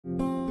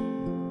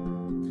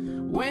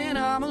when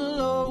I'm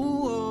alone,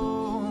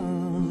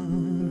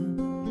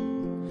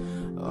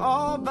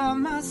 all by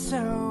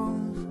myself.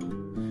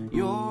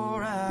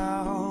 You're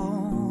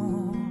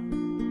out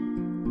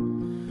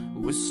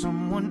with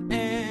someone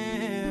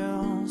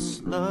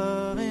else,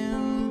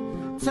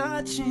 loving,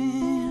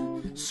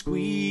 touching,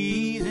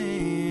 squeezing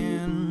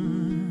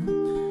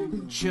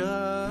each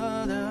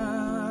other.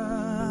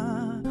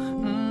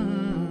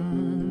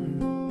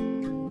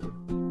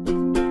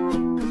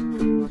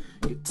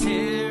 You're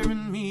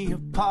tearing me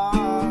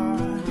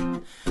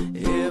apart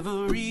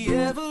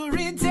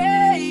every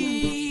day.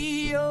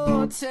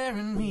 You're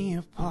tearing me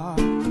apart.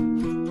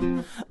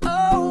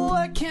 Oh,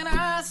 what can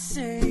I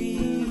say?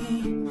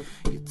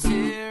 You're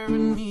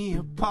tearing me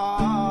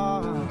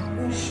apart.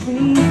 Push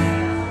me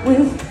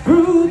with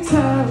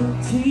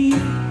brutality.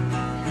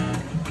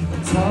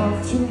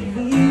 Talk to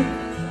me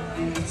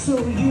so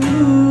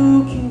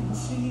you can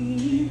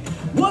see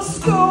what's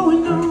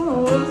going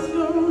on, what's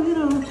going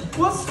on,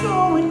 what's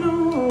going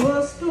on,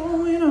 what's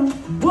going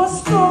on,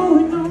 what's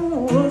going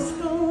on, what's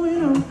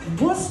going on,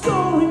 what's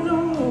going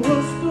on,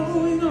 what's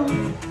going on.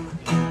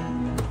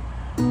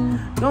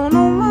 Don't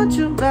know much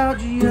about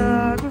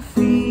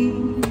geography,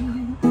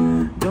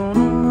 don't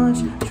know much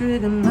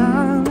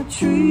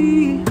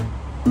trigonometry,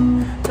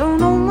 don't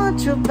know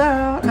much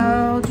about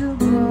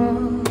algebra,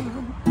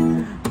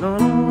 don't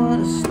know what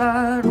a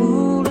slide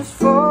rule is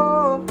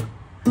for,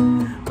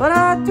 but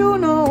I do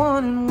know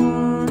 1 and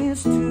 1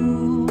 is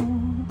 2.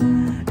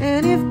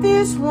 And if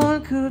this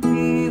one could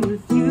be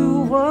with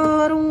you,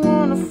 what a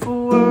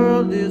wonderful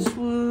world this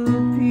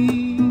would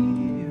be.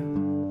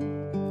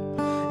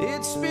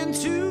 It's been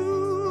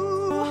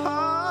too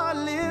hard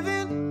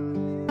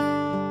living,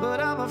 but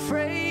I'm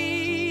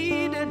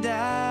afraid to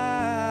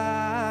die,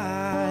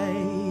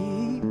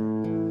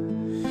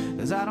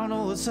 'cause I don't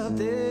know what's up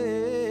there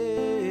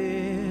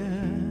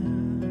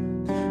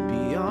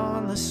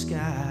beyond the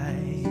sky.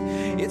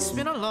 It's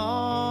been a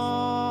long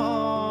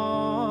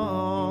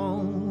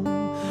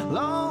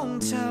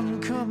time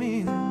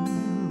coming,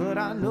 but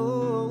I know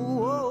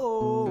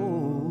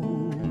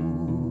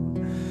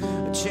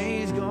a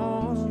change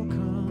gonna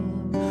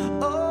come.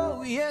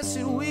 Oh, yes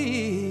it will.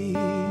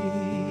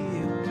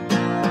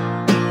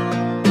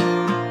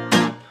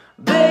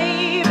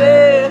 Baby,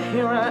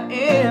 here I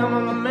am,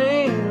 I'm the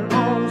man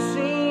on the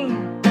scene.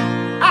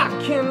 I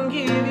can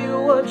give you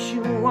what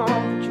you want,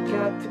 but you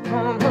got to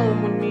come home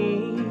with me.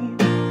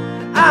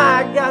 I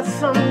got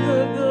some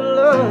good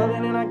love,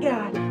 and then I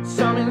got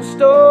some in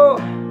store.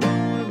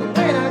 But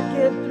when I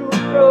get through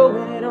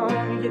throwing it on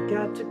you, you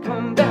got to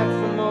come back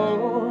for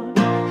more.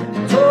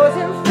 Toys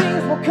and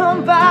things will come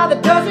by the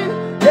dozen.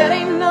 That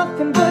ain't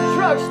nothing but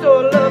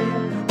drugstore love.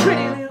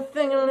 Pretty little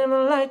thing, and let me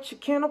light your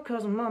candle,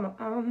 'cause mama,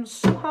 I'm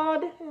so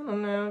hard to handle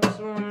now.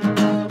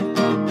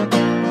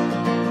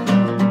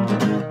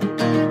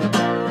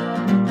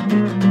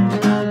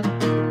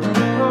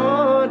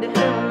 Hard to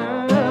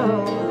handle now.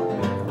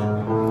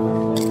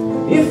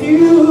 If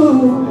you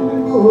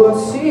are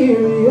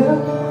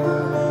serious,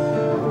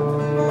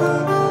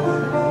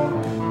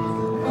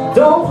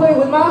 don't play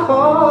with my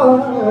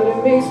heart, it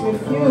makes me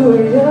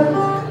furious.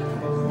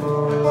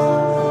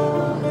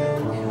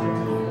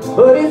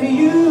 But if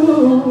you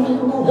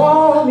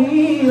want me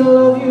to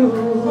love you,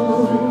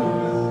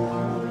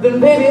 then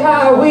baby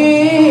I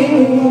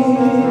will.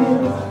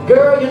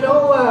 Girl, you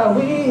know I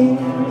will.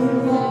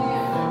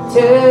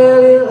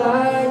 Tell it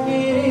like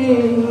it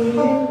is.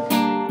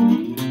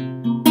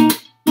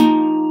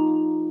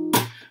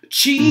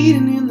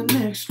 Cheating in the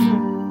next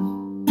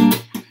room,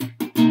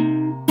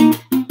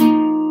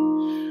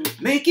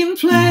 making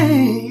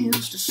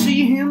plans to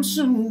see him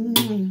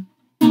soon,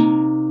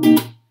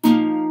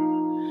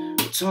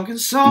 talking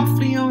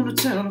softly on the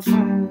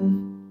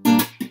telephone,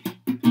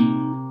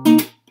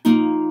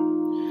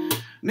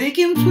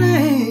 making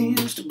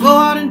plans to go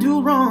out